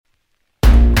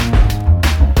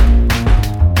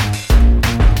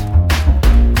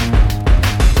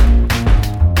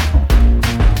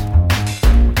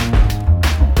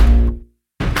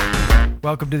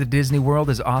Welcome to the Disney World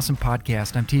is Awesome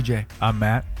podcast. I'm TJ. I'm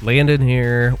Matt. Landon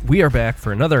here. We are back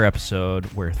for another episode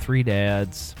where three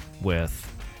dads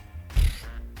with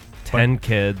 10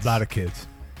 kids. A lot of kids.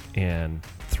 And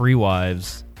 3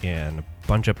 wives and a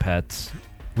bunch of pets.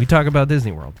 We talk about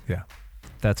Disney World. Yeah.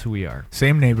 That's who we are.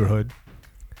 Same neighborhood.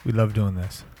 We love doing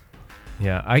this.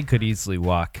 Yeah, I could easily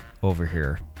walk over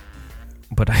here,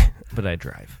 but I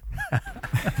drive.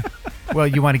 Well,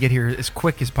 you want to get here as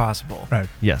quick as possible. Right.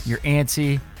 Yes. You're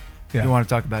antsy. Yeah. You want to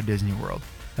talk about Disney World.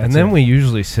 And then we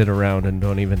usually sit around and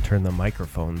don't even turn the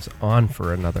microphones on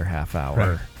for another half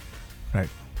hour. Right.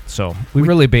 So we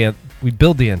really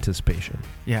build the anticipation.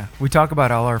 Yeah. We talk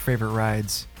about all our favorite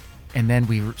rides, and then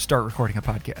we start recording a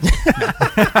podcast.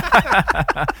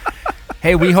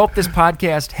 Hey, we hope this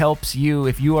podcast helps you.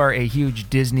 If you are a huge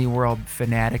Disney World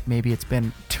fanatic, maybe it's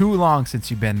been too long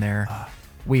since you've been there.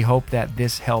 We hope that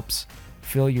this helps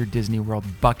fill your Disney World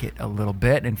bucket a little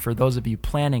bit. And for those of you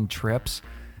planning trips,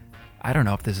 I don't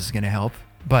know if this is going to help,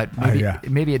 but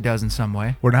maybe it does in some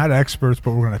way. We're not experts,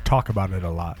 but we're going to talk about it a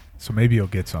lot. So maybe you'll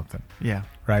get something. Yeah.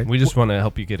 Right? We just want to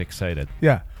help you get excited.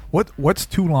 Yeah. What's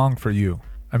too long for you?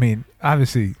 I mean,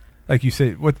 obviously, like you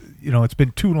say, it's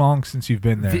been too long since you've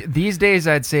been there. These days,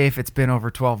 I'd say if it's been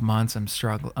over 12 months,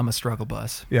 I'm a struggle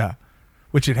bus. Yeah.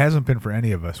 Which it hasn't been for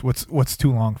any of us. What's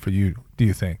too long for you, do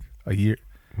you think? A year?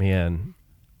 Man,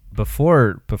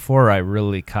 before I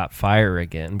really caught fire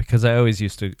again, because I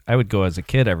would go as a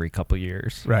kid every couple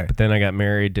years. Right. But then I got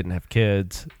married, didn't have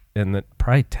kids, and then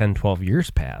probably 10, 12 years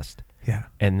passed. Yeah.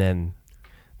 And then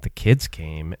the kids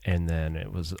came, and then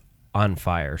it was on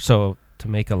fire. So to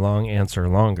make a long answer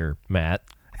longer, Matt,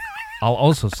 I'll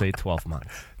also say 12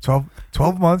 months.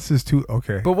 12 months is too,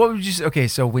 okay. But what would you say? Okay,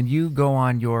 so when you go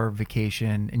on your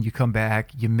vacation and you come back,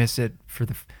 you miss it for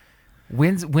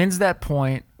when's that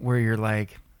point where you're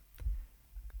like,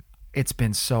 it's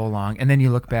been so long, and then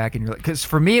you look back and you're like, because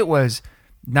for me it was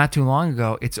not too long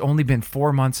ago. It's only been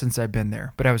 4 months since I've been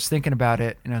there, but I was thinking about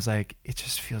it and I was like, it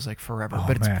just feels like forever. Oh,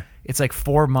 but it's like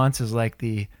 4 months is like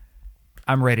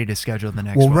I'm ready to schedule the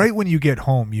next one. Well, right when you get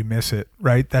home, you miss it,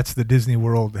 right? That's the Disney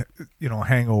World,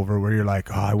 hangover where you're like,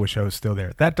 oh, I wish I was still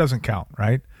there. That doesn't count,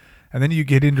 right? And then you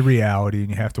get into reality and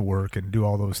you have to work and do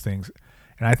all those things.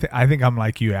 And I think I'm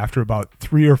like you. After about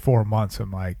 3 or 4 months,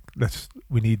 I'm like,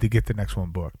 we need to get the next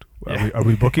one booked. Are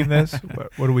we booking this?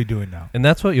 What are we doing now? And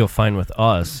that's what you'll find with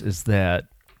us is that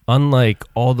unlike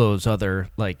all those other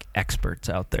like experts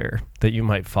out there that you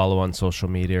might follow on social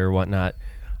media or whatnot,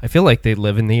 I feel like they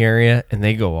live in the area and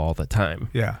they go all the time.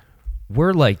 Yeah.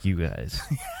 We're like you guys,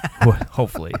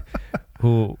 hopefully,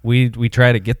 who we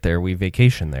try to get there. We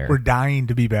vacation there. We're dying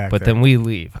to be back but there. Then we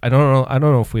leave. I don't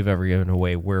know if we've ever given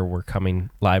away where we're coming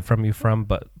live from you from,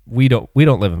 but we don't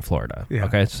live in Florida. Yeah.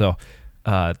 Okay. So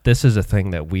this is a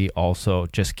thing that we also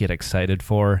just get excited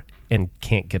for and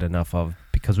can't get enough of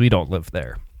because we don't live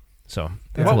there. So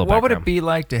that's a little what would it background. be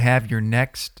like to have your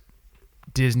next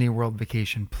Disney World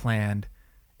vacation planned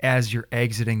as you're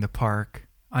exiting the park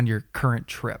on your current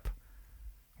trip,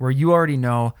 where you already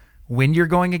know when you're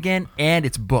going again and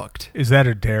it's booked? Is that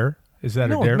a dare?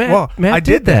 No, a dare? Matt I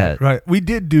did that. Right. We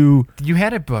did do. You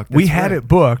had it booked. We That's had right. it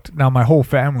booked. Now, my whole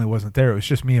family wasn't there. It was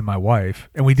just me and my wife.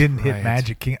 And we didn't hit Right.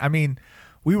 Magic Kingdom. I mean,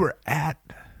 we were at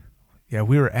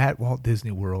Walt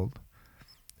Disney World.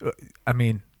 I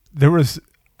mean,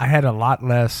 I had a lot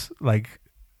less like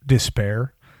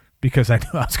despair because I knew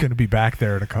I was going to be back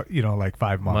there in like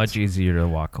 5 months. Much easier to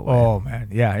walk away. Oh man,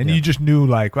 yeah, and Yeah. you just knew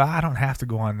like, well, I don't have to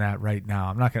go on that right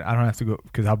now. I don't have to go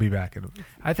because I'll be back.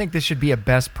 I think this should be a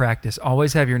best practice.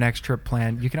 Always have your next trip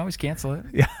planned. You can always cancel it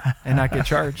and not get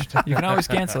charged. You can always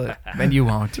cancel it, and you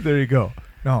won't. There you go.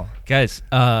 No, Guys,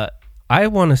 I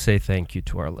want to say thank you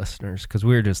to our listeners because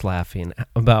we were just laughing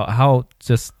about how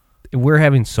just we're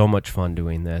having so much fun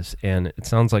doing this, and it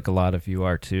sounds like a lot of you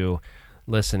are too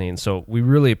listening. So we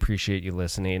really appreciate you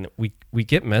listening. We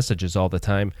get messages all the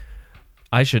time.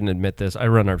 I shouldn't admit this. I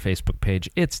run our Facebook page.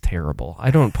 It's terrible.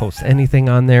 I don't post anything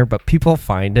on there, but people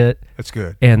find it. that's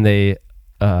good. And they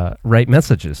write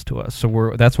messages to us.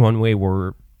 So that's one way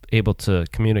we're able to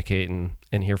communicate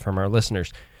and hear from our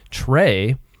listeners.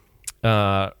 Trey,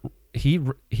 he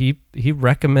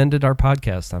recommended our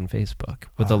podcast on Facebook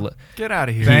with Get out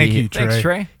of here. Thank you, Trey. Thanks,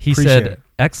 Trey. He Appreciate said, it.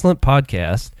 "Excellent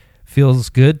podcast. Feels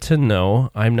good to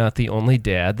know I'm not the only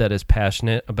dad that is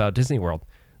passionate about Disney World.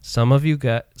 Some of your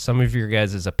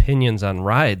guys' opinions on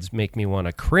rides make me want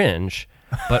to cringe,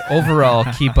 but overall,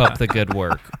 keep up the good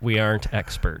work. We aren't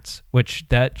experts," which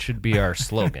that should be our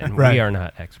slogan. Right. We are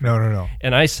not experts. No.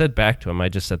 And I said back to him, I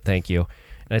just said thank you.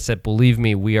 And I said, believe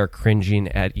me, we are cringing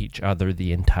at each other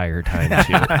the entire time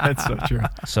too. That's so true.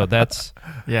 So that's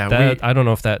Yeah, I don't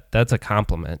know if that's a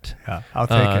compliment. Yeah, I'll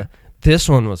take it. This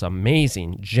one was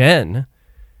amazing. Jen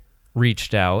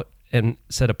reached out and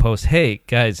said a post, hey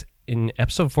guys, in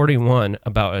episode 41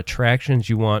 about attractions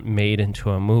you want made into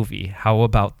a movie, how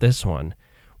about this one?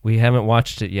 We haven't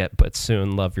watched it yet, but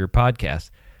soon. Love your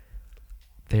podcast.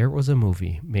 There was a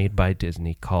movie made by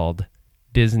Disney called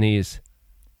Disney's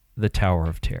The Tower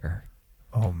of Terror.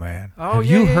 Oh man. Oh, Have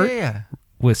yeah, you yeah, heard- yeah.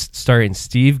 With starring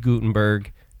Steve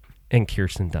Guttenberg and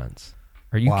Kirsten Dunst.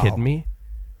 Are you Wow. kidding me?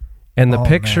 And the Oh,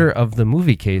 picture man. of the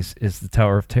movie case is the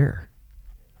Tower of Terror.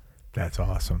 That's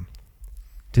awesome.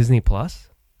 Disney Plus?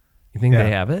 You think Yeah.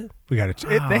 they have it? We got to.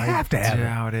 Oh, They have to have I it.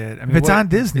 doubt it. I If it's on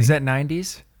Disney. Is that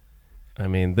 90s? I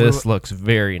mean, this looks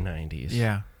very 90s.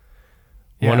 Yeah.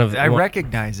 I one-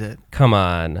 recognize it. Come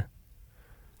on.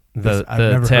 The I've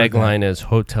never heard tagline is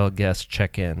hotel guests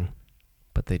check in,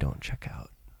 but they don't check out.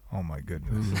 Oh my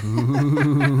goodness.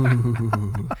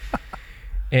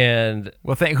 And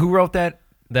Well, who wrote that?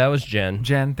 that was Jen.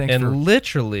 Jen, thanks And for...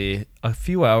 literally a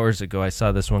few hours ago, I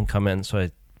saw this one come in, so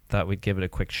I thought we'd give it a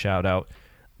quick shout out.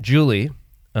 Julie,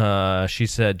 she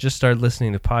said, just started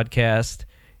listening to the podcast.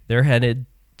 They're headed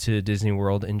to Disney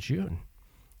World in June.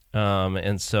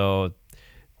 And so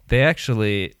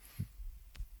she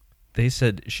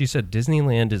said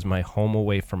Disneyland is my home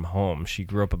away from home. She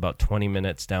grew up about 20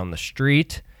 minutes down the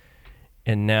street,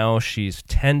 and now she's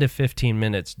 10 to 15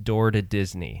 minutes door to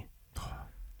Disney.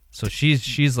 So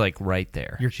she's like right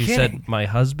there. She kidding. said, my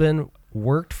husband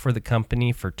worked for the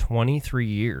company for 23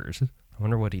 years. I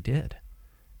wonder what he did.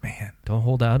 Man, Don't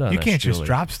hold out on you us, can't just Julie.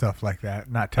 drop stuff like that.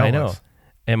 And not tell I know. us.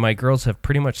 And my girls have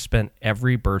pretty much spent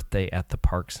every birthday at the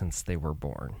park since they were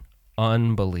born.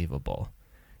 Unbelievable.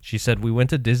 She said, we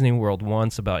went to Disney World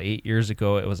once about 8 years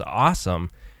ago. It was awesome,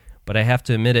 but I have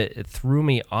to admit it threw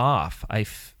me off. I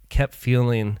kept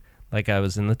feeling like I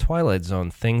was in the Twilight Zone.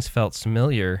 Things felt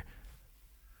familiar.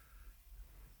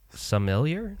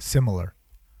 Familiar? Similar.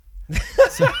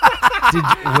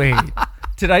 Wait,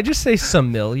 Did I just say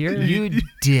familiar? you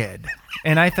did.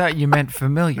 And I thought you meant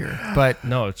familiar, but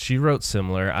No, she wrote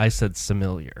similar. I said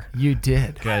familiar. you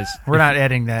did. Guys, We're not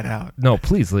editing that out. No,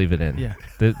 please leave it in. Yeah.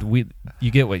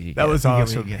 You get what you get. That was You get what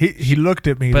awesome. you He looked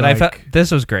at me But like, I felt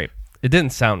this was great. It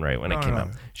didn't sound right when it No, came no. out.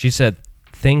 She said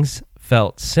things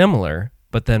felt similar,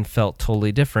 but then felt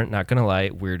totally different. Not gonna lie,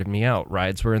 it weirded me out.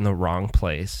 Rides were in the wrong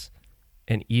place,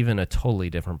 and even a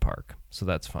totally different park. So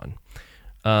that's fun.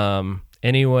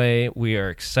 Anyway, we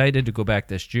are excited to go back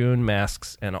this June.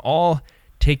 Masks and all.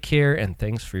 Take care, and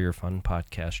thanks for your fun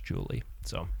podcast, Julie.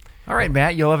 So All right,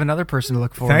 Matt, you'll have another person to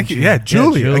look forward thank to. you. Yeah,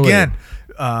 Julie. Julie. Again,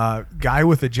 guy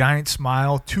with a giant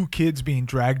smile, 2 kids being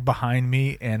dragged behind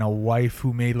me, and a wife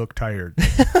who may look tired.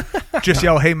 Just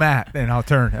yell, hey, Matt, and I'll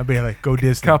turn. I'll be like, go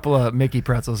Disney. Couple of Mickey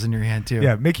pretzels in your hand, too.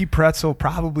 Yeah, Mickey pretzel,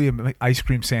 probably an ice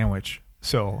cream sandwich.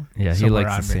 So yeah, he somewhere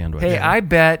likes on the me. sandwich. Hey, I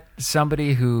bet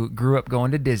somebody who grew up going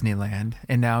to Disneyland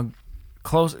and now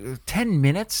 10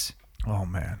 minutes Oh,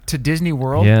 man. to Disney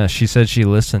World. Yeah, she said she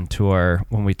listened to our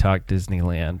when we talked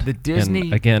Disneyland. The Disney-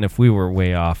 And again, if we were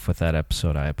way off with that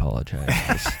episode, I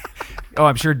apologize. Oh,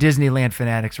 I'm sure Disneyland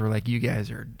fanatics were like, you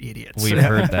guys are idiots. We've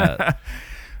heard that.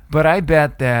 But I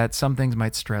bet that some things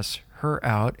might stress her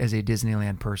out as a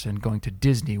Disneyland person going to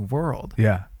Disney World.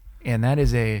 Yeah. And that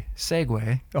is a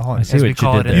segue, Oh, I see as what we you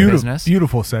call did it in there. business.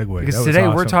 Beautiful segue. Because That was today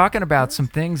we're awesome. talking about some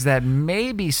things that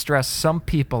maybe stress some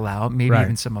people out, maybe Right.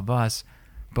 even some of us,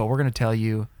 but we're going to tell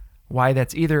you why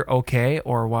that's either okay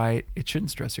or why it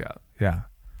shouldn't stress you out. Yeah.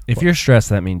 If you're stressed,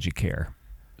 that means you care.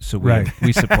 So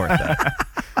we support that.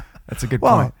 That's a good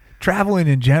Well, point. traveling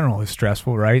in general is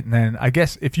stressful, right? And then I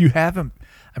guess if you haven't,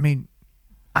 I mean,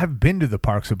 I've been to the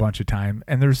parks a bunch of time,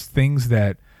 and there's things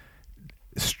that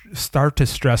start to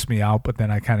stress me out, but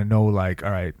then I kind of know, like,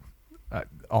 all right,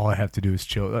 all I have to do is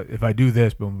chill. If I do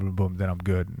this, boom, boom, boom, then I'm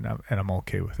good, and I'm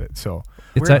okay with it. So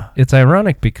It's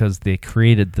ironic because they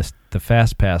created the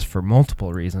Fast Pass for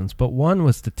multiple reasons, but one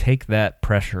was to take that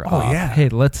pressure Oh, off. yeah. Hey,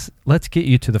 let's get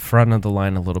you to the front of the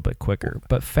line a little bit quicker.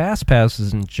 But Fast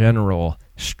Passes in general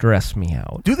stress me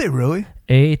out. do they really?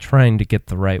 A, trying to get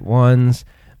the right ones.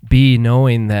 B,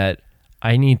 knowing that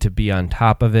I need to be on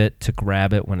top of it to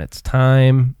grab it when it's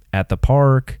time at the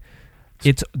park.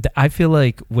 I feel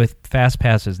like with Fast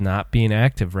Passes not being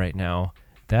active right now,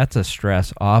 that's a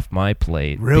stress off my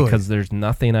plate. Really? Because there's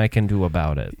nothing I can do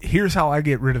about it. Here's how I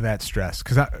get rid of that stress,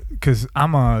 because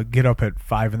I'm a get up at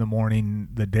 5 a.m.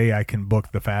 the day I can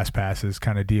book the Fast Passes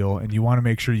kind of deal, and you want to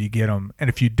make sure you get them. And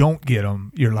if you don't get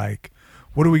them, you're like,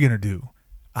 what are we gonna do?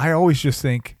 I always just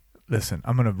think, listen,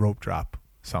 I'm gonna rope drop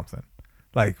something,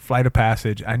 like flight of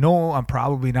passage. I know I'm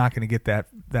probably not going to get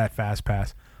that fast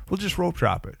pass. We'll just rope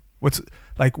drop it. What's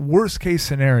like worst case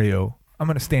scenario? I'm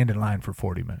going to stand in line for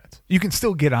 40 minutes. You can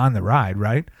still get on the ride,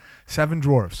 right? 7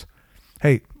 Dwarfs.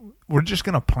 Hey, we're just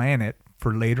going to plan it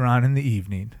for later on in the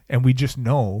evening, and we just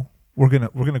know we're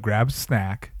gonna grab a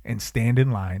snack and stand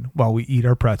in line while we eat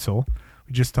our pretzel.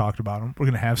 We just talked about them. We're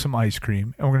going to have some ice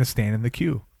cream, and we're going to stand in the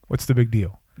queue. What's the big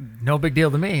deal? No big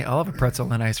deal to me. I'll have a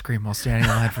pretzel and ice cream while standing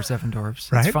in line for 7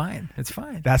 Dwarfs. Right? It's fine. It's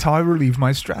fine. That's how I relieve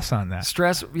my stress on that.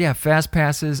 Stress, yeah, fast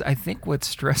passes. I think what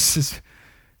stress is,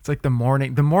 it's like the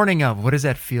morning of, what does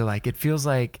that feel like? It feels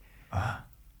like all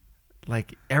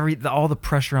the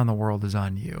pressure on the world is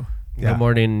on you. Yeah. The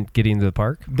morning getting to the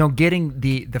park? No, getting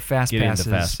the fast Getting passes.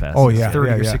 the fast passes. Oh, yeah.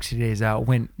 30 or 60 days out,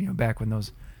 when back when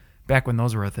those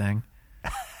were a thing.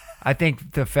 I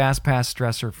think the fast pass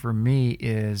stressor for me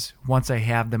is once I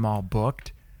have them all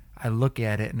booked, I look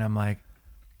at it and I'm like,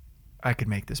 I could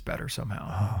make this better somehow.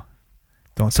 Oh,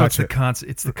 don't So touch it.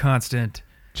 it's the constant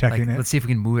Checking it. Let's see if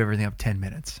we can move everything up 10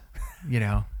 minutes.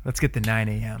 Let's get the 9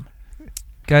 a.m.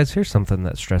 Guys, here's something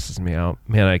that stresses me out.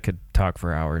 Man, I could talk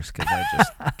for hours because I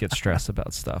just get stressed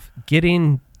about stuff.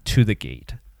 Getting to the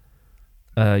gate.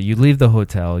 You leave the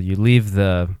hotel, you leave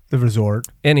the resort.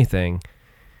 anything.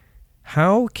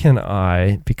 How can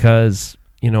I, because,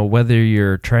 whether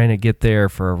you're trying to get there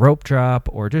for a rope drop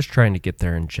or just trying to get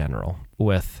there in general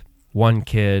with 1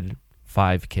 kid,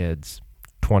 5 kids,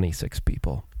 26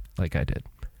 people like I did.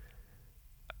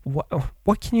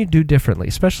 What can you do differently,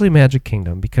 especially Magic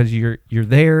Kingdom, because you're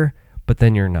there, but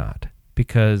then you're not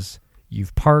because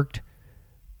you've parked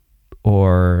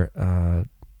or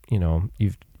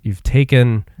you've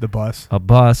taken The bus. a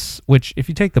bus. Which if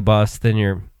you take the bus, then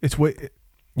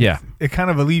It kind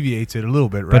of alleviates it a little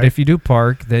bit, right? But if you do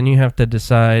park, then you have to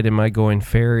decide: am I going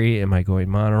ferry? Am I going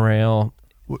monorail?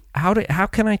 How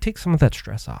can I take some of that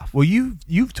stress off? Well,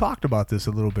 you've talked about this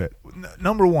a little bit.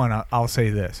 Number one, I'll say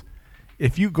this: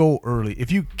 if you go early,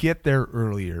 if you get there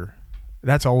earlier,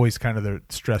 that's always kind of the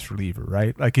stress reliever,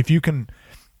 right? Like if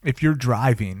you're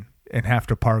driving and have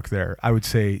to park there, I would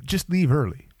say just leave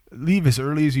early. Leave as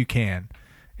early as you can,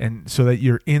 and so that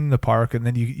you're in the park, and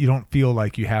then you don't feel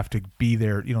like you have to be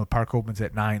there. The park opens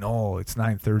at 9. Oh, it's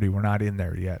 9:30. We're not in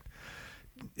there yet.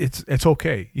 It's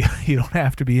okay. You don't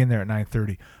have to be in there at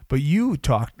 9:30. But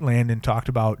Landon talked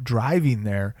about driving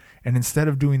there, and instead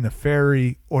of doing the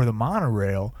ferry or the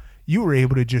monorail, you were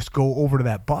able to just go over to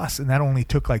that bus, and that only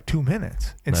took like 2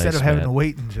 minutes instead Nice, of having man. to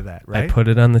wait into that, right? I put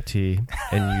it on the tee,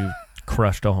 and you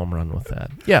crushed a home run with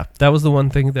that. Yeah, that was the one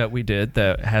thing that we did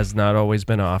that has not always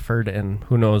been offered, and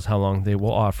who knows how long they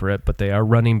will offer it, but they are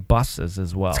running buses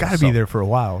as well. It's got to be there for a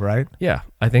while, right? Yeah,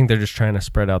 I think they're just trying to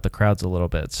spread out the crowds a little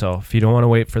bit. So if you don't want to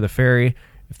wait for the ferry,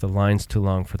 if the line's too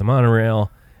long for the monorail,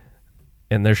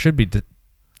 and there should be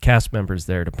cast members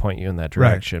there to point you in that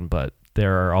direction, but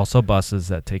there are also buses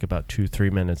that take about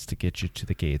 2-3 minutes to get you to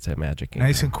the gates at Magic Kingdom.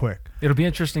 Nice and quick. It'll be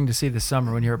interesting to see this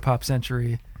summer when you're at Pop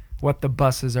Century what the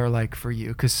buses are like for you,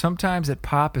 because sometimes at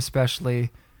Pop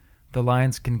especially the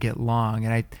lines can get long,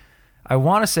 and I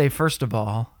want to say, first of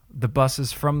all, the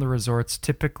buses from the resorts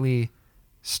typically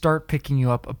start picking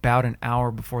you up about an hour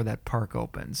before that park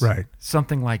opens, Right.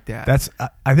 something like that. That's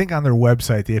I think on their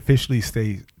website they officially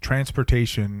say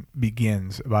transportation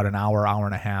begins about an hour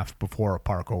and a half before a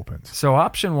park opens. So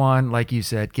option 1, like you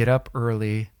said, get up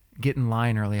early, get in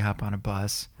line early, hop on a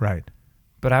bus. Right.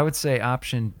 But I would say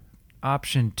option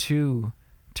 2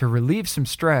 to relieve some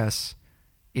stress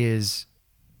is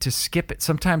to skip it.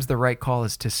 Sometimes the right call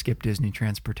is to skip Disney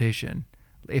transportation.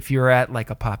 If you're at like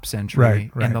a Pop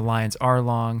Century Right. and the lines are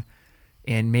long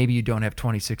and maybe you don't have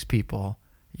 26 people,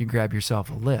 you grab yourself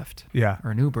a Lyft Yeah.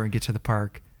 or an Uber and get to the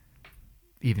park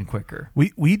even quicker.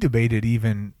 We debated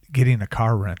even getting a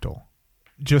car rental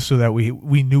just so that we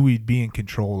knew we'd be in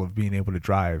control of being able to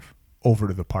drive over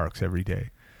to the parks every day.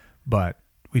 But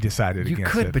we decided You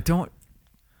against could, it. but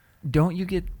don't you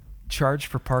get charged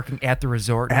for parking at the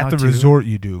resort now At the too? resort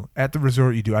you do. At the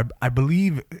resort you do. I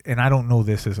believe, and I don't know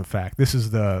this as a fact. This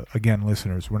is again,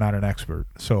 listeners, we're not an expert.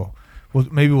 So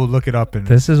maybe we'll look it up. And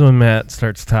This is when Matt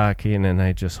starts talking, and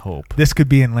I just hope. this could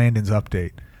be in Landon's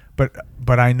update.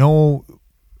 But I know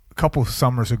a couple of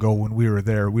summers ago when we were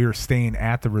there, we were staying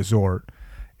at the resort,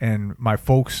 and my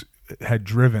folks had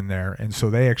driven there, and so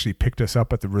they actually picked us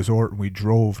up at the resort, and we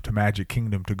drove to Magic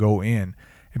Kingdom to go in.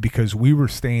 And because we were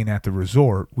staying at the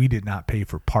resort, we did not pay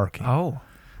for parking. Oh,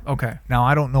 okay. Now,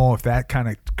 I don't know if that kind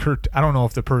of I don't know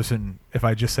if the person if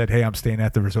I just said, hey, I'm staying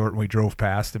at the resort, and we drove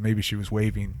past, and maybe she was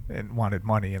waving and wanted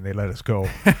money, and they let us go.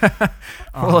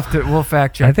 We'll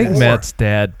fact check. I think this. Matt's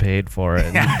dad paid for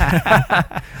it.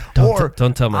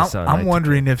 Don't tell my son. I'm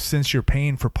wondering if, since you're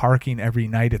paying for parking every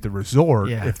night at the resort,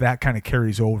 Yeah. if that kind of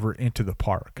carries over into the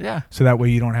park. Yeah. So that way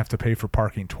you don't have to pay for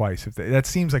parking twice. That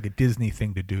seems like a Disney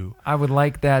thing to do. I would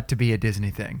like that to be a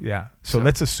Disney thing. Yeah. So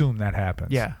let's assume that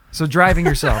happens. Yeah. So driving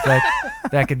yourself,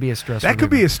 that could be a stress. That could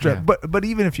be a stress. Yeah. But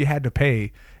even if you had to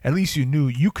pay, at least you knew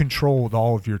you controlled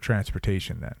all of your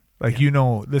transportation then. Like,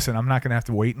 listen, I'm not going to have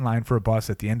to wait in line for a bus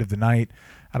at the end of the night.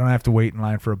 I don't have to wait in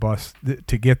line for a bus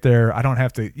to get there. I don't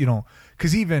have to,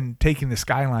 because even taking the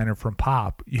Skyliner from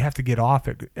Pop, you have to get off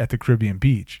at the Caribbean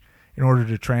Beach in order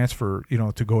to transfer,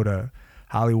 to go to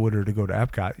Hollywood or to go to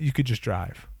Epcot. You could just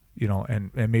drive,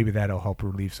 and maybe that'll help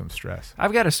relieve some stress.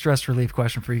 I've got a stress relief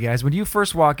question for you guys. When you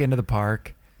first walk into the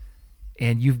park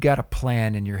and you've got a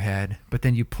plan in your head, but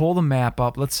then you pull the map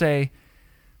up, let's say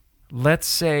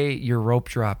you're rope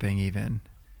dropping even,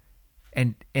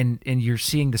 and you're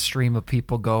seeing the stream of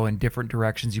people go in different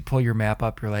directions. You pull your map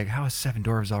up, you're like, how is Seven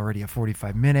Dwarfs already a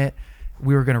 45-minute?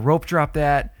 We were going to rope drop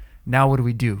that. Now what do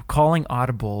we do? Calling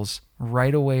audibles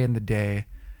right away in the day.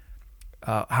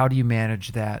 How do you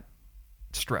manage that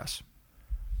stress?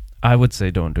 I would say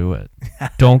don't do it.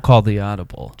 Don't call the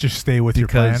audible. Just stay with your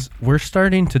plan. Because we're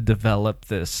starting to develop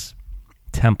this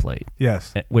template.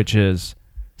 Yes. Which is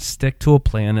stick to a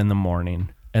plan in the morning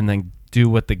and then do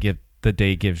what the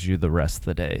day gives you the rest of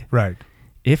the day. Right.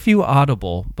 If you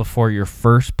audible before your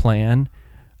first plan,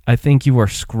 I think you are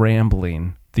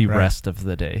scrambling the rest of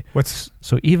the day.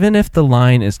 So even if the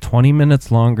line is 20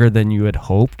 minutes longer than you had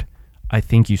hoped, I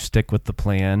think you stick with the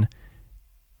plan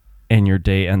and your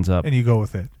day ends up. And you go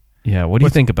with it. Yeah. What do you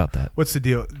think about that? What's the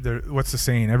deal? What's the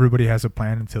saying? Everybody has a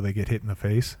plan until they get hit in the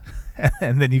face,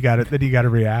 and then you got to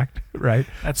react, right?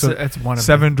 That's one of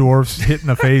Seven Dwarfs hit in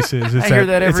the face. It's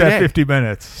at 50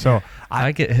 minutes. So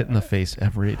I get hit in the face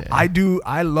every day. I do.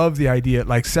 I love the idea.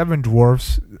 Like Seven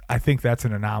Dwarfs, I think that's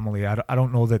an anomaly. I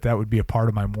don't know that would be a part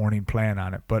of my morning plan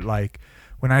on it. But like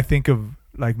when I think of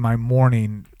like my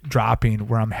morning dropping,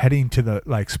 where I'm heading to the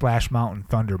like Splash Mountain,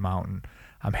 Thunder Mountain.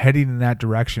 I'm heading in that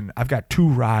direction. I've got 2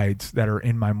 rides that are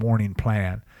in my morning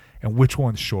plan, and which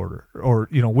one's shorter, or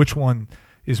which one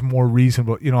is more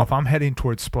reasonable. If I'm heading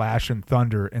towards Splash and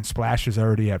Thunder, and Splash is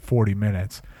already at 40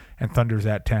 minutes, and Thunder's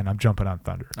at 10, I'm jumping on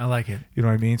Thunder. I like it. You know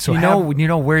what I mean? So you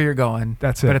know where you're going.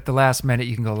 That's it. But at the last minute,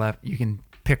 you can go left. You can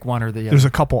pick one or the other. There's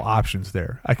a couple options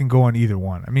there. I can go on either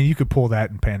one. I mean, you could pull that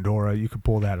in Pandora. You could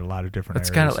pull that in a lot of different areas.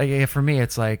 It's kind of like, for me,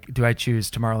 it's like, do I choose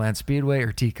Tomorrowland Speedway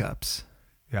or Teacups?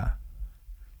 Yeah.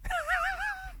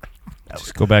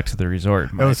 Just go back to the resort.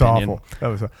 That was awful. That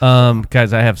was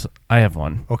guys, I have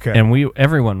one. Okay. And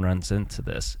everyone runs into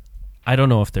this. I don't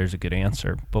know if there's a good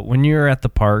answer, but when you're at the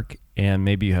park and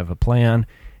maybe you have a plan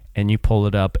and you pull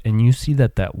it up and you see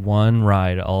that one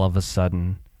ride all of a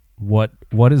sudden, what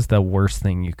is the worst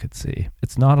thing you could see?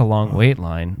 It's not a long wait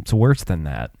line. It's worse than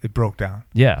that. It broke down.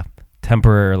 Yeah.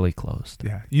 Temporarily closed.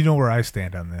 Yeah. You know where I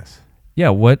stand on this.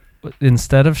 Yeah.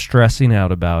 Instead of stressing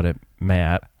out about it,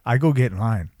 Matt, I go get in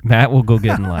line. Matt will go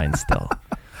get in line still.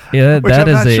 Yeah, Which that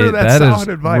I'm is not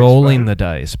sure advice, rolling the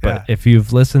dice. But if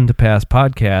you've listened to past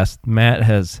podcasts,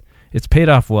 it's paid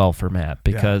off well for Matt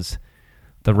because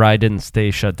the ride didn't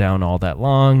stay shut down all that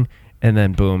long, and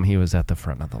then boom, he was at the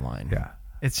front of the line. Yeah.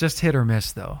 It's just hit or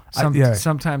miss though.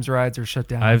 Sometimes rides are shut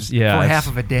down for half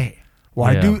of a day.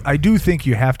 Well, I do think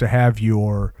you have to have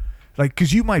your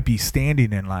because you might be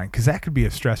standing in line, because that could be a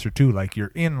stressor too. Like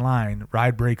you're in line,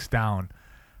 ride breaks down.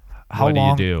 What do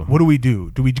you do? What do we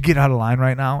do? Do we get out of line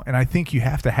right now? And I think you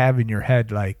have to have in your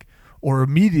head, or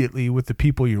immediately with the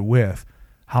people you're with,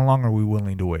 how long are we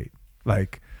willing to wait?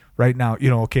 Like right now,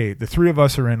 okay, the 3 of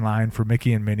us are in line for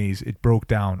Mickey and Minnie's. It broke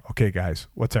down. Okay, guys,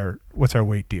 what's our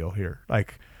wait deal here?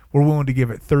 Like we're willing to give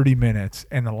it 30 minutes,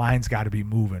 and the line's got to be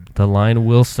moving. The line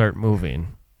will start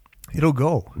moving. It'll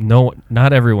go. No,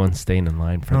 not everyone's staying in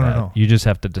line for that. No. You just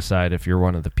have to decide if you're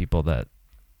one of the people that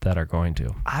are going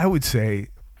to. I would say,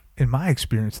 in my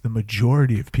experience, the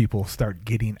majority of people start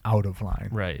getting out of line.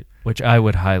 Right, which I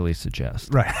would highly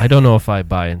suggest. Right. I don't know if I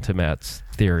buy into Matt's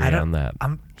theory on that.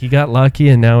 He got lucky,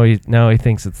 and now he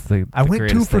thinks it's the I went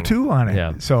 2 for 2 on it.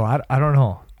 Yeah. So I don't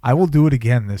know. I will do it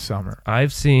again this summer.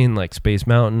 I've seen Space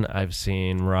Mountain. I've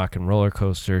seen Rock and Roller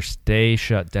Coaster stay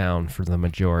shut down for the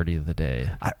majority of the day.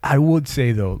 I would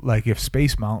say, though, if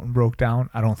Space Mountain broke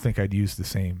down, I don't think I'd use the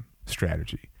same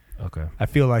strategy. Okay. I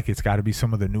feel like it's got to be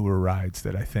some of the newer rides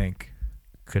that I think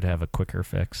could have a quicker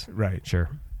fix. Right.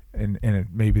 Sure. and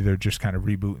maybe they're just kind of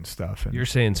rebooting stuff. And You're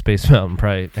saying Space Mountain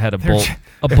probably had a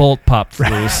bolt popped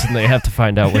loose, and they have to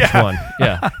find out which one.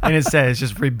 Yeah, And instead, it's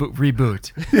just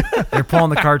reboot. They're pulling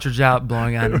the cartridge out,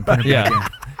 blowing on it, and putting it back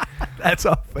in. that's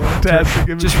a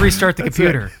fantastic. Just restart the That's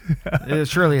computer.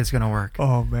 Surely it's going to work.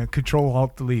 Oh man, Control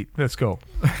Alt Delete. Let's go.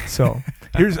 So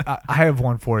I have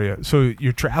one for you. So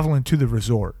you're traveling to the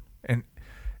resort,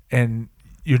 and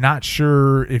you're not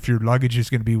sure if your luggage is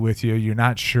going to be with you. You're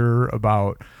not sure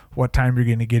about what time you're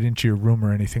going to get into your room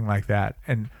or anything like that.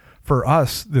 And for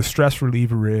us, the stress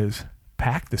reliever is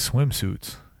pack the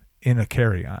swimsuits in a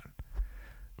carry-on.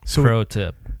 So pro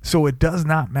tip. So it does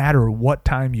not matter what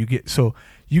time you get. So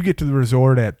you get to the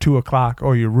resort at 2:00.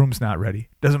 Oh, your room's not ready.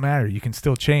 Doesn't matter. You can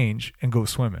still change and go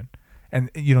swimming. And,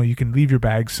 you can leave your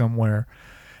bag somewhere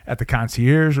at the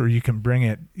concierge, or you can bring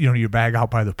it, your bag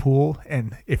out by the pool.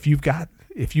 And if you've got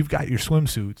your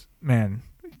swimsuits, man,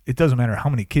 it doesn't matter how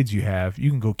many kids you have. You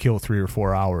can go kill 3 or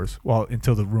 4 hours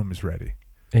until the room is ready.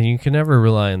 And you can never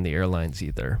rely on the airlines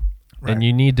either. Right. And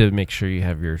you need to make sure you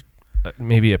have your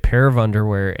maybe a pair of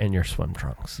underwear and your swim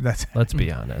trunks. Let's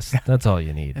be honest. That's all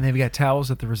you need. And they've got towels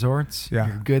at the resorts. Yeah.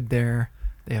 You're good there.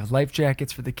 They have life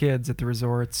jackets for the kids at the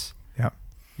resorts. Yep.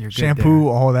 You're good Shampoo,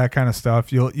 there. all that kind of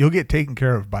stuff. You'll get taken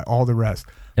care of by all the rest.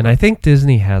 And I think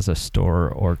Disney has a store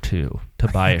or two to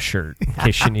buy a shirt in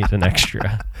case you need an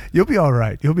extra. You'll be all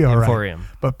right. You'll be all right. Emporium.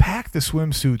 But pack the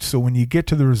swimsuits so when you get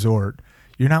to the resort,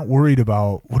 you're not worried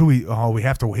about we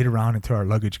have to wait around until our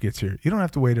luggage gets here. You don't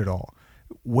have to wait at all.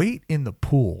 Wait in the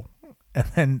pool, and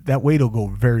then that wait will go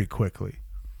very quickly.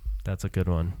 That's a good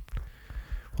one.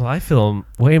 Well, I feel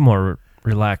way more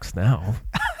relaxed now.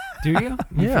 Do you?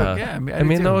 Yeah. I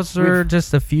mean, those are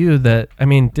just a few that,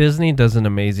 Disney does an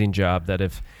amazing job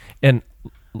and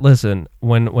listen,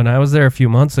 when I was there a few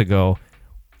months ago,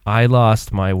 I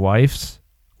lost my wife's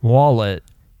wallet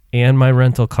and my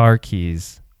rental car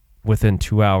keys within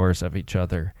 2 hours of each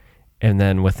other. And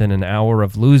then within an hour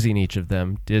of losing each of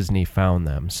them, Disney found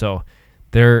them. So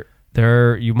there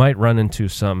you might run into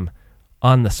some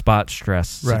on the spot stress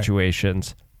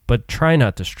situations, but try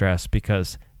not to stress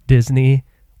because Disney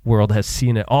World has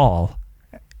seen it all,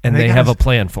 and they have a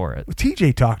plan for it.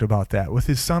 TJ talked about that with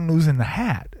his son losing the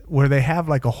hat, where they have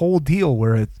like a whole deal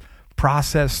where it's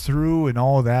processed through and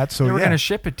all that. So they were going to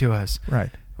ship it to us.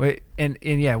 Right. Wait, and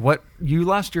what you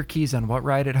lost your keys on what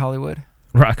ride at Hollywood?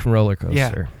 Rock and Roller Coaster.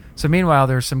 Yeah. So meanwhile,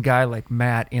 there's some guy like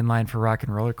Matt in line for Rock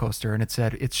and Roller Coaster, and it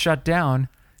said it's shut down,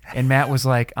 and Matt was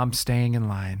like, "I'm staying in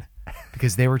line,"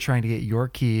 because they were trying to get your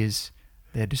keys.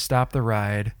 They had to stop the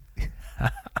ride.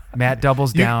 Matt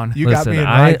doubles down. You Listen, got me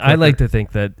in I like to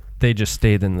think that they just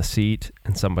stayed in the seat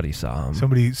and somebody saw them.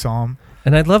 Somebody saw him.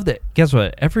 And I'd love that. Guess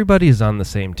what? Everybody is on the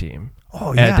same team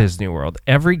at Disney World.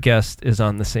 Every guest is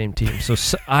on the same team. So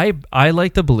I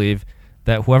like to believe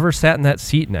that whoever sat in that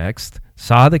seat next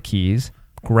saw the keys,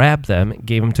 grabbed them,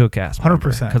 gave them to a cast member.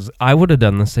 100%. Because I would have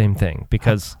done the same thing.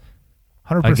 Because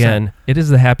 100%. again, it is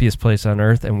the happiest place on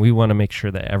earth, and we want to make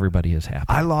sure that everybody is happy.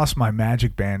 I lost my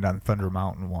Magic Band on Thunder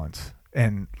Mountain once.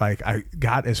 And like I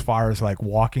got as far as like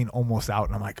walking almost out,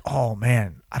 and I'm like, oh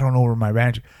man, I don't know where my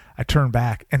magic. I turned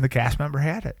back, and the cast member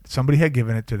had it. Somebody had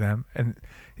given it to them, and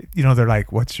they're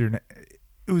like, "What's your name?"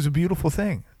 It was a beautiful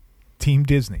thing. Team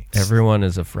Disney. Everyone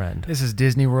is a friend. This is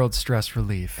Disney World stress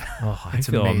relief. Oh, I It's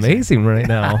feel amazing. amazing right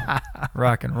now.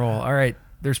 Rock and roll. All right,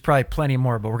 there's probably plenty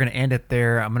more, but we're going to end it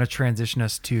there. I'm going to transition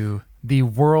us to the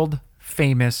world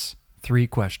famous 3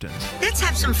 questions. Let's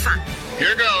have some fun.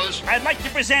 Here goes. I'd like to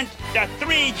present the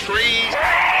three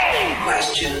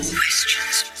Questions.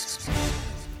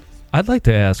 I'd like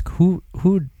to ask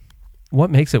what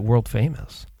makes it world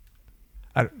famous?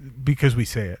 Because we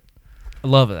say it. I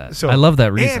love that. So I love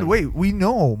that reason. And wait, we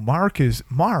know Mark,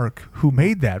 who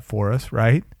made that for us,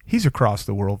 right? He's across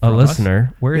the world A from us.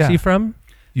 listener. Where is Yeah. he from?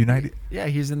 United. Yeah,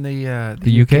 he's in the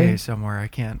UK? somewhere. I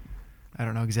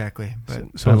don't know exactly, but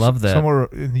I love that. Somewhere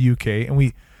in the UK.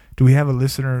 And do we have a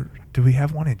listener? Do we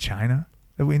have one in China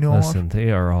that we know Listen,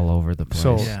 they are all over the of? place.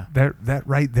 So Yeah. that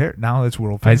right there, now it's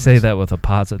world I famous. say that with a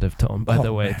positive tone, by Oh,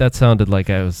 the way. man. That sounded like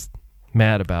I was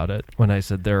mad about it when I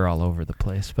said they're all over the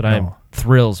place, but No.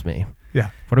 thrills me.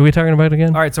 Yeah. What are we talking about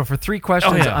again? all right. So for 3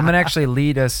 questions, Oh, yeah. I'm going to actually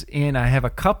lead us in. I have a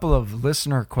couple of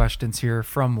listener questions here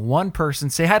from one person.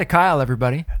 Say hi to Kyle,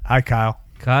 everybody. Hi, Kyle.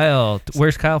 Kyle.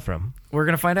 Where's Kyle from? We're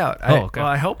going to find out. Okay. Well,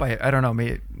 I hope I don't know.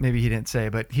 Maybe he didn't say,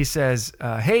 but he says,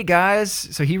 hey, guys.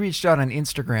 So he reached out on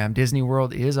Instagram. Disney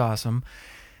World is awesome.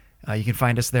 You can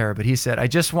find us there. But he said, I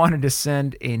just wanted to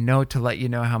send a note to let you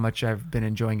know how much I've been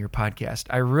enjoying your podcast.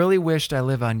 I really wished I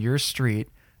live on your street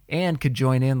and could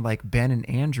join in like Ben and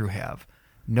Andrew have.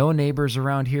 No neighbors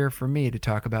around here for me to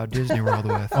talk about Disney World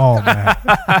with. Oh man.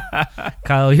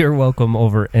 Kyle, you're welcome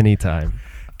over anytime.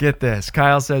 Get this.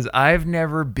 Kyle says, I've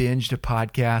never binged a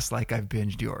podcast like I've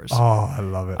binged yours. Oh, I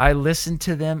love it. I listen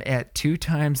to them at 2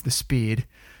 times the speed,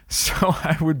 so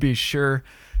I would be sure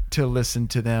to listen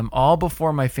to them all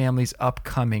before my family's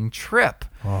upcoming trip.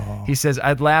 Oh. He says,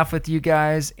 I'd laugh with you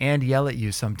guys and yell at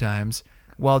you sometimes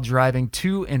while driving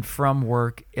to and from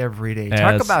work every day.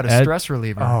 Talk about a stress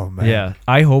reliever. Oh man. Yeah,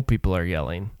 I hope people are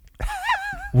yelling.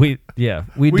 we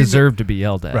deserve to be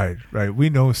yelled at. Right. We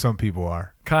know some people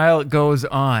are. Kyle goes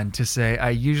on to say,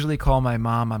 I usually call my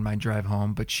mom on my drive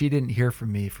home, but she didn't hear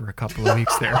from me for a couple of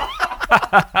weeks there.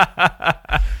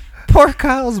 Poor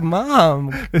Kyle's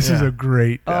mom. This is a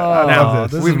great. Oh, I love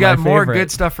this. this We've is got my more favorite.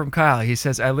 good stuff from Kyle. He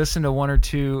says, I listened to 1 or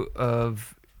 2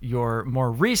 of your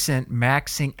more recent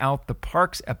Maxing Out the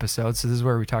Parks episodes. So this is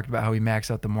where we talked about how we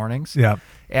max out the mornings Yeah.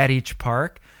 at each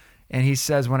park. And he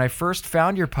says, when I first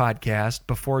found your podcast,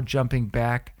 before jumping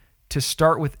back to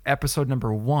start with episode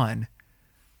number 1,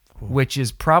 which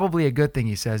is probably a good thing,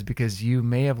 he says, because you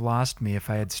may have lost me if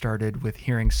I had started with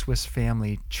hearing Swiss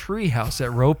Family Treehouse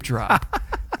at Rope Drop.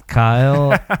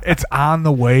 Kyle, It's on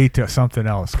the way to something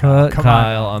else. put Come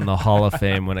Kyle on. on the Hall of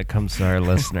Fame when it comes to our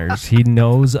listeners. He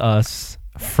knows us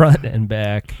front and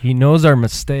back. He knows our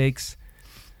mistakes.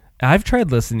 I've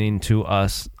tried listening to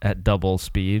us at double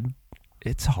speed.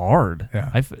 It's hard.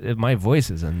 Yeah. My voice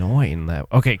is annoying.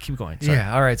 Okay, keep going. Sorry.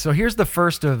 Yeah, all right. So here's the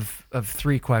first of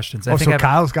 3 questions. Oh, so I've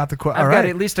Kyle's got the question. I've All got right.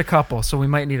 at least a couple, so we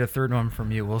might need a third one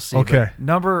from you. We'll see. Okay.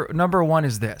 But number 1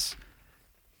 is this.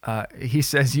 He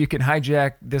says you can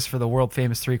hijack this for the world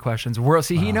famous 3 questions.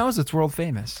 He knows it's world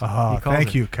famous. Oh, He calls thank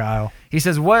it. you, Kyle. He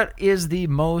says, what is the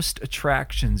most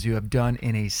attractions you have done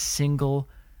in a single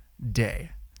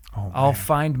day? Oh, I'll man.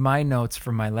 find my notes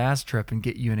from my last trip and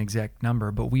get you an exact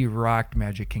number, but we rocked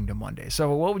Magic Kingdom one day.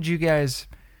 So what would you guys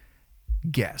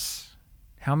guess?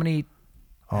 How many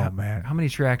Oh man. How many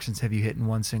attractions have you hit in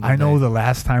one single I know day? the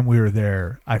last time we were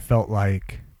there, I felt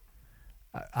like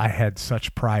I had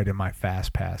such pride in my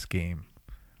Fast Pass game.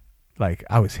 Like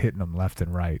I was hitting them left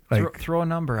and right. Like throw a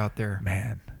number out there.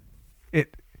 man,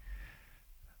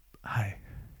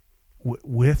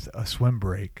 with a swim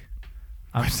break,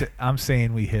 I'm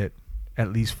saying we hit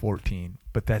at least 14,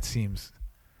 but it seems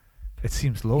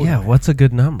low. to Yeah, me. what's a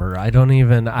good number? I would don't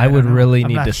know. really I'm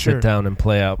need not to sure. sit down and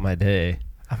play out my day.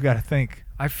 I've got to think.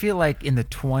 I feel like in the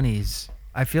 20s.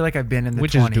 I feel like I've been in the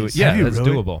Which 20s. is yeah, Have you that's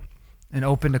really? doable. And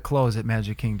open to close at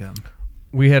Magic Kingdom.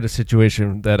 We had a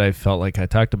situation that I felt like I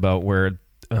talked about where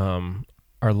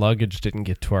our luggage didn't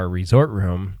get to our resort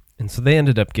room, and so they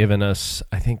ended up giving us,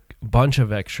 I think, a bunch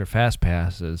of extra fast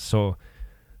passes. So,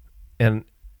 and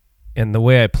the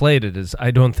way I played it is,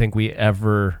 I don't think we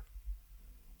ever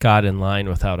got in line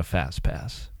without a fast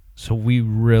pass. So we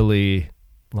really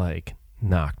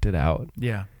knocked it out,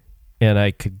 Yeah. and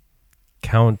I could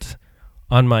count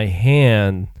on my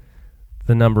hand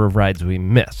the number of rides we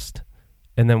missed.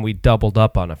 And then we doubled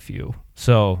up on a few.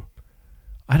 So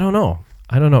I don't know.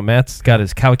 Matt's got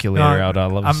his calculator out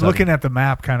all of a I'm sudden. looking at the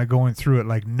map, kind of going through it,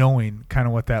 like knowing kind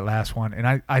of what that last one.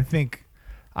 And I think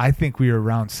we were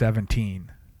around 17.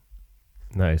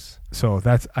 Nice. So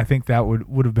I think that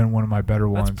would have been one of my better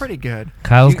ones. That's pretty good.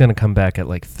 Kyle's going to come back at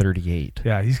 38.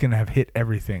 Yeah, he's gonna have hit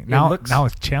everything. It Now looks-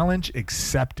 it's challenge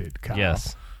accepted, Kyle.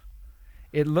 Yes.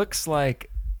 It looks like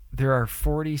there are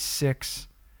 46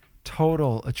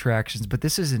 total attractions, but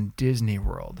this is in Disney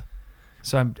World.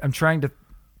 So I'm trying to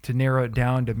narrow it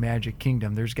down to Magic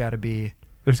Kingdom. There's got to be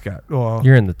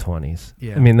You're in the 20s.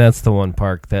 Yeah. I mean, that's the one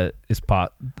park that is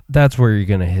that's where you're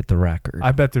going to hit the record.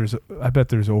 I bet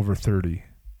there's over 30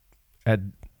 at at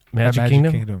Magic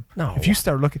Kingdom? No. If you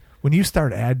start looking, when you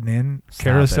start adding in Stop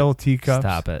carousel it. teacups,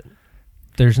 Stop it.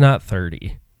 There's not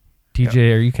 30.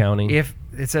 TJ, are you counting? if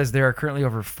it says there are currently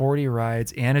over 40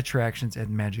 rides and attractions at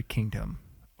Magic Kingdom.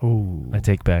 Ooh, I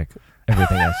take back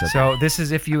everything I said. So this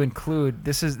is if you include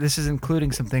this is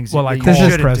including some things. Well, that like you Hall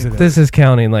shouldn't President. include. This is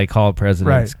counting like Hall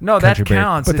Presidents. Right. No, that Country Bear.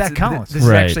 counts. But that It's- counts. This is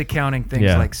Right. actually counting things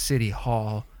Yeah. like City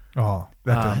Hall. oh,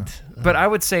 that doesn't. But I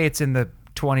would say it's in the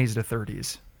 20s to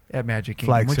 30s at Magic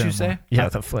Kingdom. Flag Would you ceremony. say? Yeah,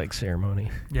 the flag ceremony.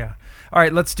 Yeah. All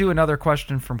right, let's do another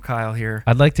question from Kyle here.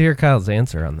 I'd like to hear Kyle's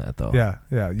answer on that, though.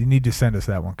 Yeah. You need to send us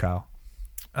that one, Kyle.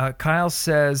 Kyle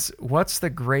says, what's the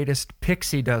greatest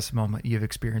pixie dust moment you've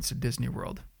experienced at Disney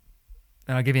World?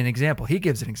 And I'll give you an example. He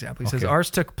gives an example. He says, Okay. ours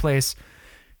took place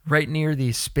right near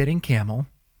the Spitting Camel.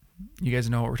 You guys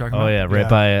know what we're talking about? Oh, yeah, right Yeah.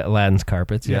 by Aladdin's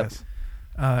carpets. Yep.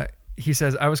 Yes. He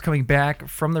says, I was coming back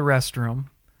from the restroom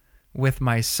with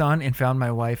my son and found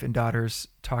my wife and daughters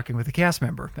talking with a cast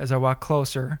member. As I walked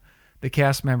closer, the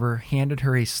cast member handed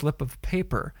her a slip of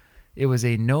paper. It was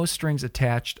a no strings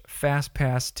attached fast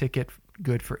pass ticket,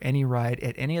 good for any ride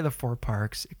at any of the 4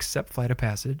 parks except Flight of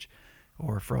Passage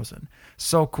or Frozen.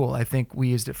 So cool. I think we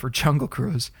used it for Jungle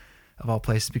Cruise, of all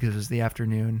places, because it was the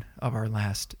afternoon of our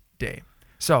last day.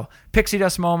 So, pixie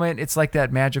dust moment. It's like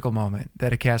that magical moment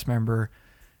that a cast member,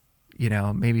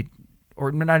 maybe,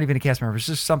 or not even a cast member, it's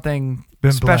just something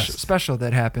special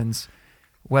that happens,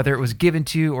 whether it was given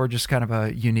to you or just kind of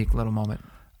a unique little moment.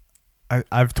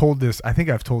 I've told this. I think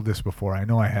I've told this before. I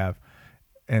know I have.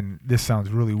 And this sounds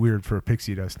really weird for a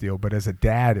pixie dust deal, but as a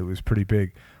dad, it was pretty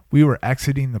big. We were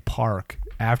exiting the park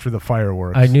after the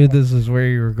fireworks. I knew this is where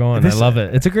you were going. I love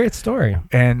it. It's a great story.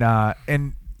 And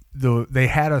they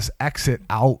had us exit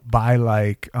out by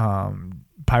like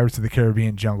Pirates of the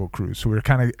Caribbean Jungle Cruise. So we were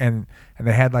kind of and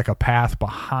they had like a path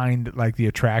behind like the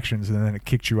attractions, and then it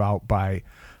kicked you out by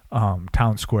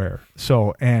Town Square.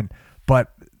 So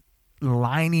but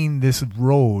lining this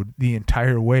road the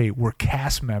entire way were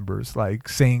cast members like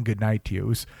saying goodnight to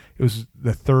you. It was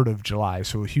the 3rd of July,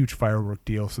 so a huge firework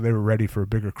deal. So they were ready for a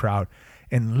bigger crowd,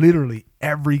 and literally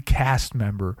every cast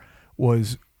member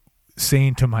was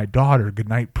saying to my daughter,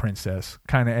 "Goodnight, princess,"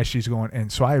 kind of as she's going.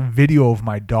 And so I have video of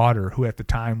my daughter, who at the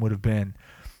time would have been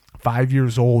 5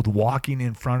 years old, walking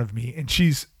in front of me, and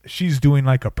she's doing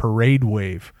like a parade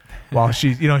wave while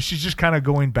she's just kind of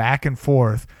going back and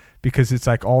forth, because it's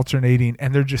like alternating,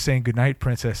 and they're just saying "Goodnight,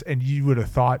 princess," and you would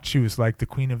have thought she was like the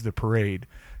queen of the parade,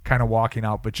 kind of walking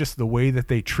out. But just the way that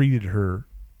they treated her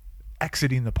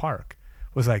exiting the park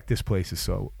was like, this place is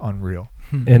so unreal.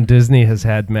 And Disney has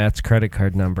had Matt's credit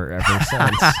card number ever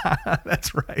since.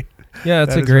 That's right. Yeah,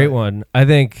 it's a great one. I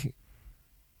think,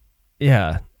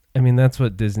 that's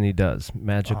what Disney does.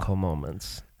 Magical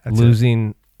moments.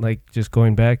 Losing, just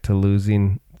going back to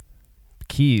losing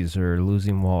keys or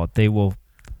losing wallet,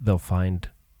 they'll find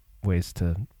ways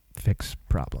to fix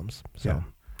problems. So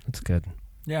it's good.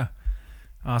 Yeah.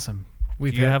 Awesome. Do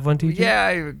you have one, TJ?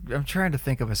 Yeah, I'm trying to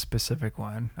think of a specific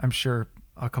one. I'm sure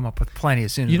I'll come up with plenty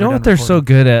as soon as you know what they're so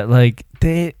good at?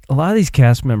 A lot of these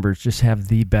cast members just have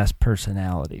the best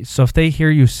personalities. So if they hear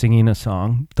you singing a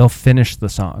song, they'll finish the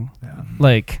song.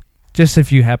 Yeah. Just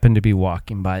if you happen to be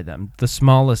walking by them, the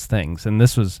smallest things. And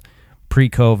this was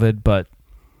pre-COVID, but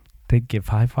they'd give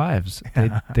high fives.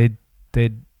 They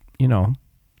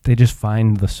just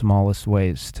find the smallest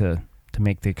ways to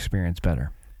make the experience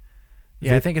better.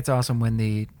 Yeah, I think it's awesome when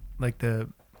the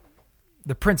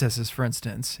princesses, for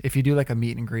instance, if you do like a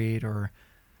meet and greet or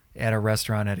at a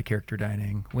restaurant at a character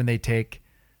dining, when they take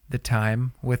the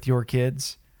time with your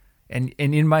kids, and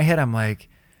in my head I'm like,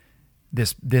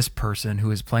 this person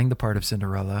who is playing the part of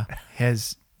Cinderella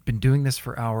has been doing this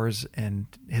for hours and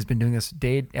has been doing this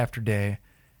day after day.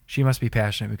 She must be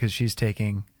passionate because she's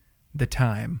taking the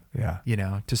time,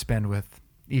 to spend with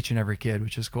each and every kid,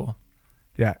 which is cool.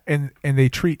 Yeah, and they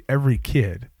treat every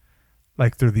kid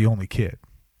like they're the only kid.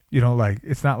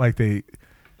 It's not like they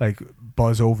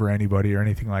buzz over anybody or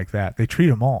anything like that. They treat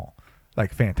them all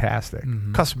like fantastic.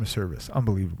 Mm-hmm. Customer service,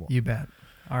 unbelievable. You bet.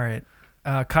 All right.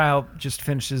 Kyle just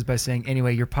finishes by saying,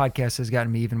 anyway, your podcast has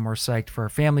gotten me even more psyched for our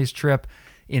family's trip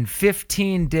in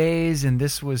 15 days. And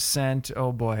this was sent,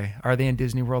 oh boy, are they in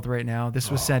Disney World right now?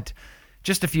 This was sent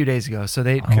just a few days ago. So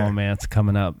oh man, it's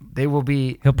coming up. They will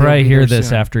be. He'll probably hear this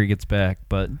soon. After he gets back.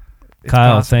 But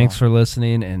Kyle, possible. Thanks for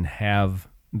listening and have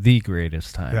the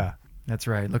greatest time. Yeah, that's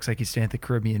right. Looks like he's staying at the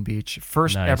Caribbean Beach.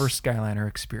 First ever Skyliner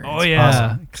experience. Oh yeah,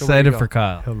 awesome. Excited for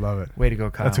Kyle. He'll love it. Way to go,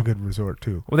 Kyle. That's a good resort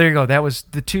too. Well, there you go. That was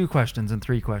the 2 questions and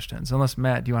 3 questions. Unless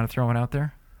Matt, do you want to throw one out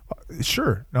there?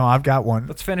 Sure. No, I've got one.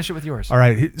 Let's finish it with yours. All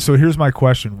right. So here's my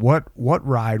question. What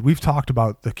ride? We've talked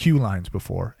about the queue lines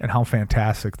before and how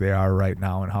fantastic they are right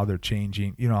now and how they're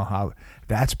changing, how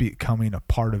that's becoming a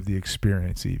part of the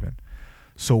experience even.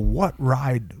 So what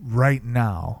ride right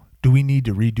now do we need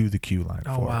to redo the queue line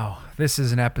for? Oh, wow. This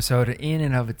is an episode in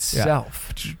and of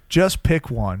itself. Yeah. Just pick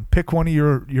one. Pick one of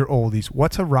your oldies.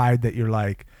 What's a ride that you're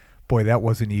like, boy, that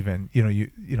wasn't even,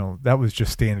 that was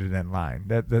just standing in line.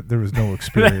 That there was no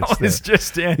experience that was there. Just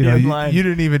standing in line. You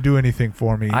didn't even do anything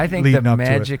for me. I think the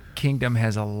Magic Kingdom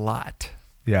has a lot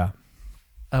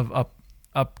of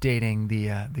updating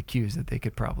the queues that they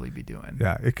could probably be doing.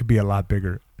 Yeah, it could be a lot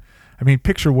bigger. I mean,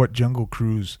 picture what Jungle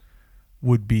Cruise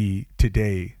would be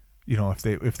today,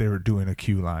 if they were doing a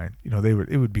queue line.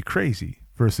 It would be crazy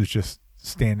versus just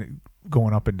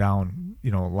going up and down,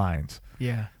 lines.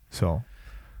 Yeah. So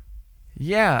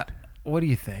yeah, what do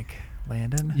you think,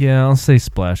 Landon? Yeah, I'll say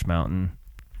Splash Mountain.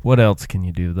 What else can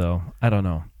you do, though? I don't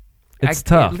know. It's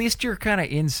tough. At least you're kind of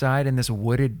inside in this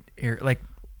wooded area,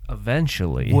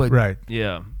 eventually. Wood. Right.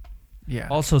 Yeah. Yeah.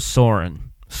 Also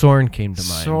Soarin'. Soarin' came to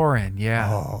mind. Soarin', yeah.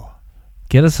 Oh,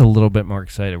 Get us a little bit more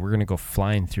excited. We're going to go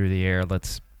flying through the air.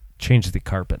 Let's change the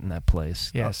carpet in that place.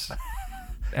 Yes.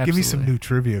 give me some Absolutely. new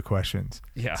trivia questions.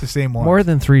 Yeah. It's the same one. More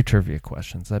than 3 trivia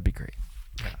questions. That'd be great.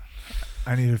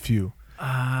 I need a few.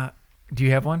 Do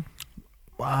you have one?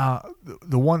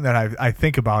 The one that I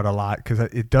think about a lot because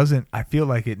it doesn't. I feel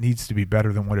like it needs to be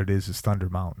better than what it is Thunder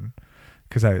Mountain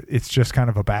because it's just kind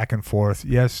of a back and forth.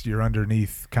 Yes, you're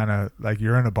underneath, kind of like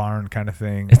you're in a barn kind of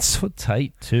thing. It's so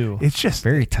tight, too. It's just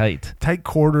very tight. Tight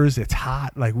quarters. It's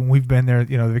hot. Like when we've been there,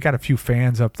 they've got a few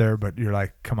fans up there, but you're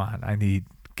like, come on,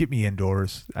 get me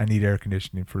indoors. I need air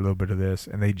conditioning for a little bit of this,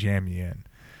 and they jam you in.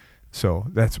 So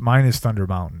mine is Thunder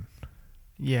Mountain.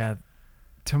 Yeah.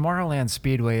 Tomorrowland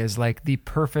Speedway is like the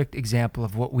perfect example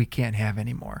of what we can't have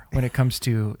anymore when it comes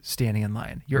to standing in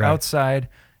line. You're Right. outside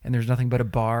and there's nothing but a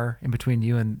bar in between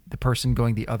you and the person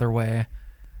going the other way.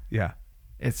 Yeah.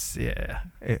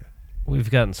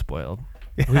 We've gotten spoiled.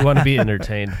 We want to be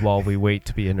entertained while we wait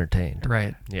to be entertained.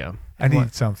 Right. Yeah. I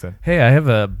need something. Hey, I have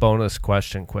a bonus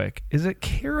question quick. Is it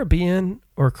Caribbean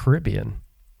or Caribbean?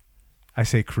 I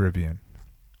say Caribbean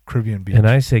Beach. And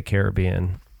I say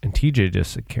Caribbean, and TJ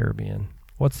just said Caribbean.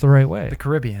 What's the right way? The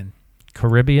Caribbean.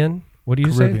 Caribbean? What do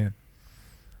you say? Caribbean.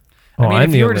 Oh, I mean, I'm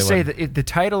if the you were only to say one. that the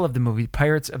title of the movie,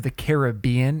 Pirates of the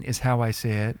Caribbean, is how I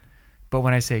say it. But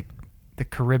when I say the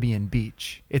Caribbean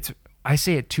Beach, I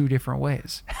say it 2 different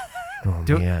ways. Oh,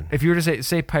 man. If you were to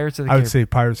say Pirates of the I Caribbean. would say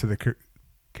Pirates of the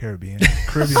Caribbean.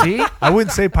 Caribbean. See? I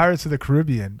wouldn't say Pirates of the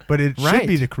Caribbean, but it should Right.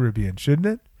 be the Caribbean, shouldn't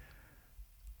it?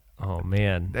 Oh,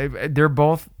 man. They're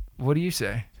both, what do you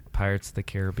say? Pirates of the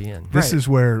Caribbean. This is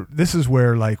where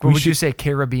like What would you say,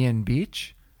 Caribbean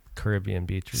Beach? Caribbean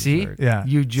Beach See? Resort. Yeah.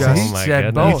 You just Oh my said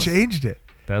goodness. We both. changed it.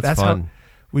 That's how fun.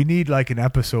 we need like an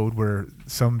episode where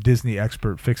some Disney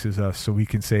expert fixes us so we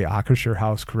can say Akershire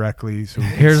House correctly. So we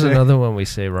can Here's say, another one we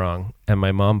say wrong, and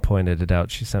my mom pointed it out.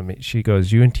 She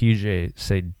goes, you and TJ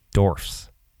say dwarfs.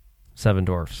 7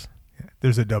 dwarfs.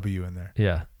 There's a W in there.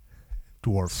 Yeah.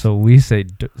 Dwarf. So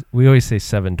we always say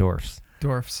 7 dwarfs.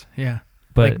 Dwarfs, yeah.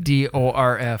 But like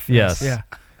DORF. Yes. Yeah.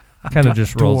 kind of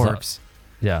just rolls up. Dwarves.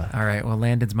 Yeah. All right. Well,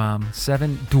 Landon's mom,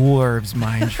 7 dwarves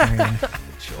mine train.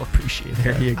 She'll appreciate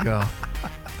There that. you go.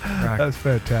 Rock. That's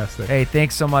fantastic. Hey,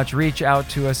 thanks so much. Reach out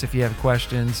to us if you have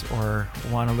questions or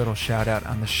want a little shout out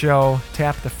on the show.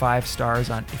 Tap the 5 stars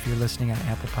on if you're listening on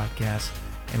Apple Podcasts.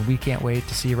 And we can't wait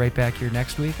to see you right back here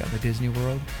next week on the Disney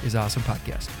World is Awesome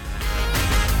podcast.